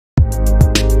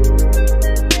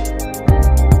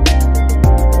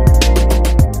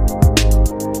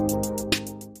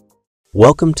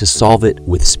Welcome to Solve It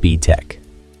with Speedtech.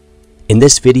 In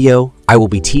this video, I will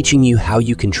be teaching you how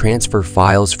you can transfer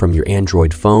files from your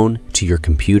Android phone to your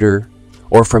computer,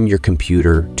 or from your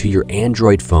computer to your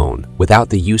Android phone without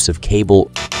the use of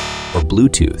cable or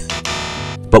Bluetooth,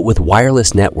 but with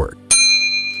wireless network.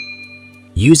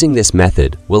 Using this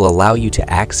method will allow you to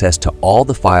access to all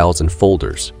the files and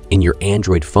folders in your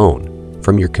Android phone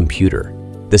from your computer,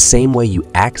 the same way you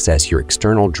access your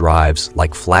external drives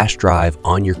like flash drive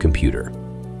on your computer.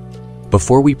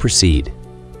 Before we proceed,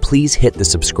 please hit the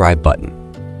subscribe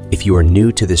button if you are new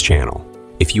to this channel.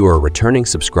 If you are a returning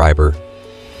subscriber,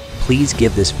 please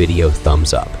give this video a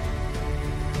thumbs up.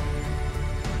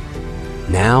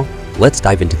 Now, let's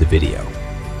dive into the video.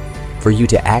 For you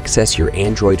to access your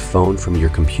Android phone from your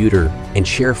computer and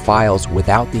share files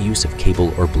without the use of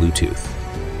cable or Bluetooth,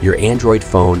 your Android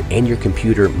phone and your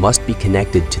computer must be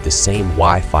connected to the same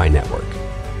Wi-Fi network.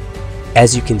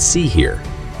 As you can see here,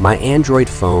 my Android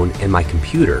phone and my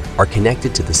computer are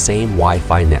connected to the same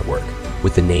Wi-Fi network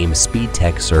with the name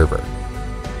Speedtech Server.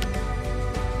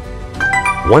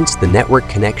 Once the network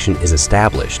connection is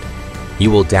established,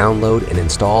 you will download and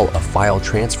install a file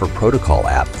transfer protocol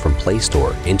app from Play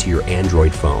Store into your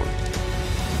Android phone.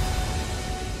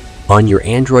 On your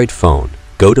Android phone,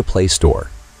 go to Play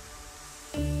Store.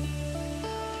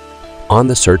 On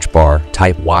the search bar,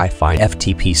 type Wi-Fi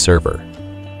FTP Server.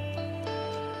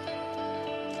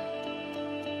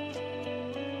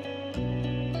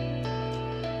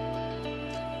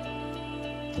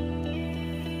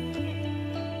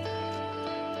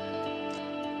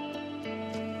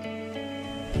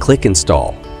 Click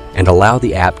Install and allow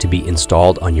the app to be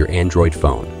installed on your Android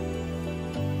phone.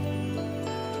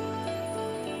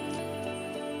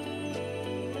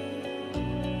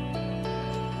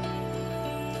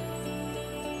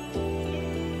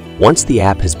 Once the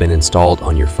app has been installed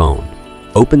on your phone,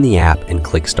 open the app and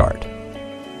click Start.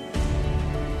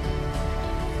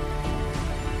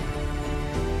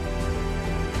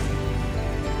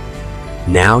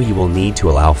 Now you will need to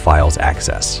allow files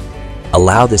access.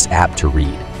 Allow this app to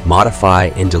read, modify,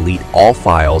 and delete all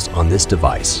files on this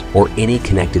device or any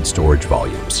connected storage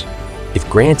volumes. If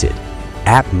granted,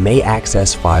 app may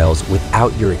access files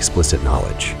without your explicit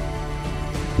knowledge.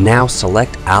 Now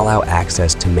select Allow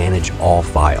Access to manage all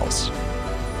files.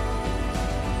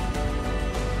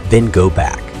 Then go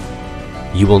back.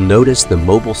 You will notice the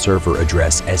mobile server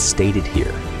address as stated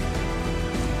here.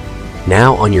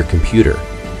 Now on your computer,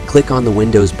 click on the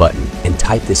Windows button and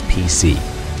type this PC.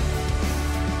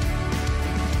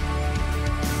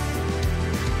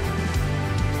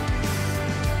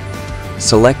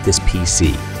 Select this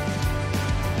PC.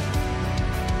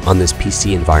 On this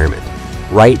PC environment,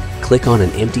 right-click on an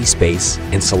empty space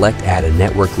and select Add a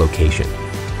Network Location.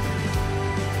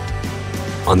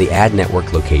 On the Add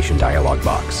Network Location dialog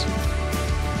box,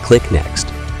 click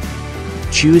Next.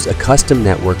 Choose a custom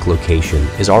network location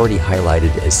is already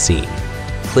highlighted as seen.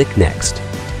 Click Next.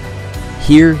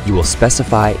 Here you will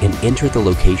specify and enter the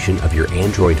location of your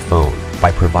Android phone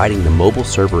by providing the mobile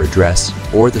server address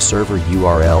or the server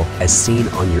URL as seen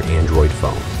on your Android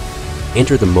phone.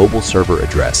 Enter the mobile server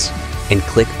address and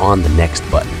click on the Next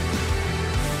button.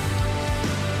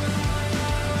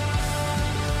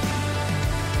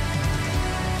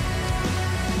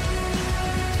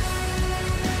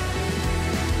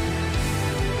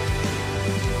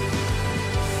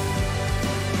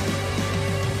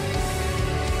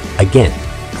 Again,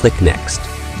 click Next.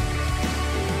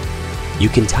 You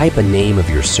can type a name of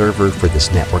your server for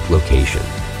this network location.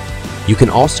 You can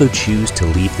also choose to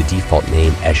leave the default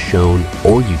name as shown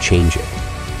or you change it.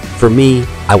 For me,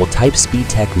 I will type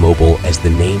Speedtech Mobile as the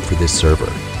name for this server.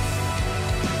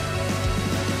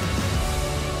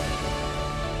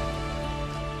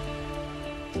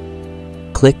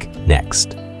 Click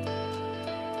Next.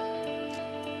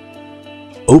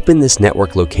 Open this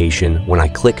network location when I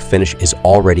click Finish is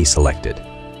already selected.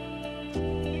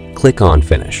 Click on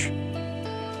Finish.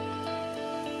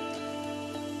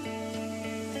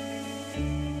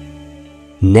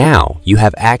 Now you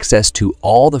have access to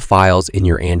all the files in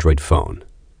your Android phone.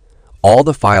 All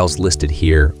the files listed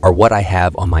here are what I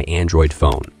have on my Android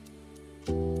phone.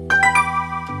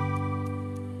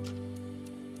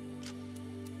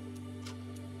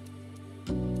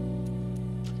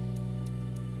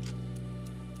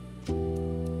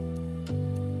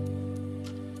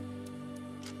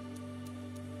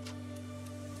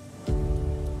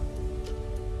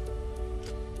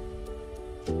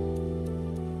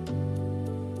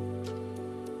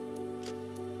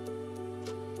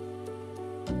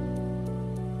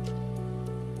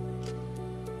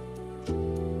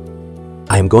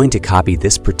 I am going to copy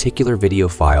this particular video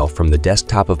file from the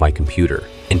desktop of my computer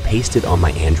and paste it on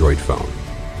my Android phone.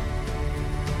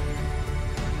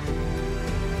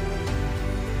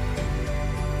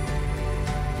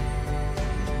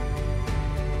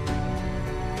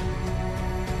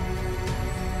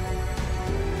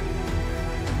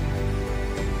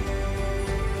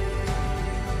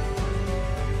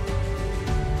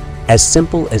 As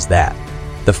simple as that,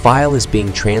 the file is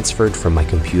being transferred from my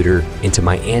computer into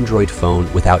my Android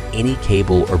phone without any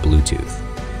cable or Bluetooth.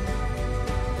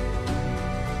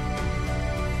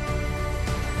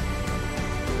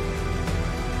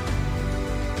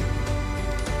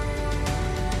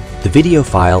 The video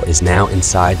file is now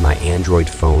inside my Android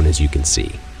phone, as you can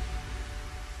see.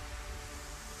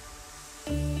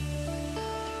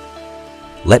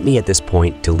 Let me at this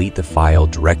point delete the file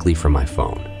directly from my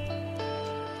phone.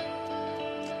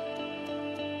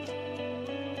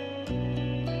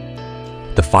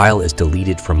 The file is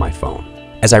deleted from my phone.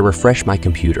 As I refresh my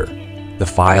computer, the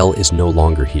file is no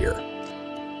longer here.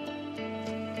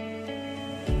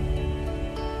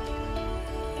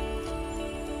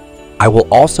 I will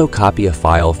also copy a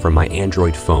file from my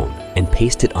Android phone and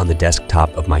paste it on the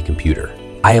desktop of my computer.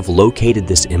 I have located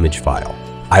this image file.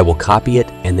 I will copy it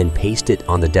and then paste it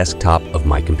on the desktop of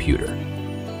my computer.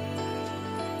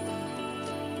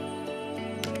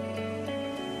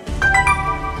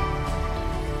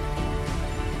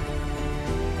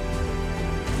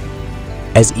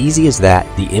 As easy as that,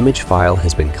 the image file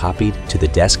has been copied to the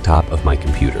desktop of my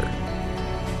computer.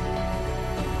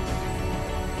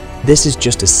 This is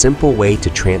just a simple way to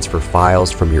transfer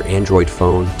files from your Android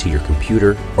phone to your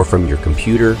computer, or from your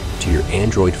computer to your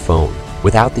Android phone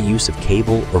without the use of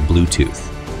cable or Bluetooth.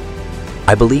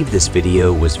 I believe this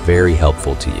video was very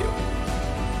helpful to you.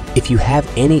 If you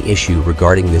have any issue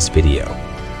regarding this video,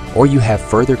 or you have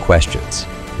further questions,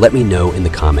 let me know in the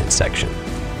comments section.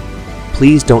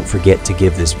 Please don't forget to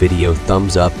give this video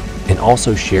thumbs up and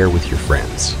also share with your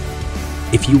friends.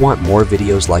 If you want more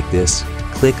videos like this,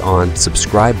 click on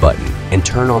subscribe button and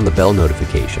turn on the bell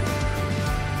notification.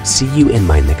 See you in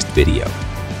my next video.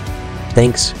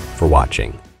 Thanks for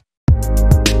watching.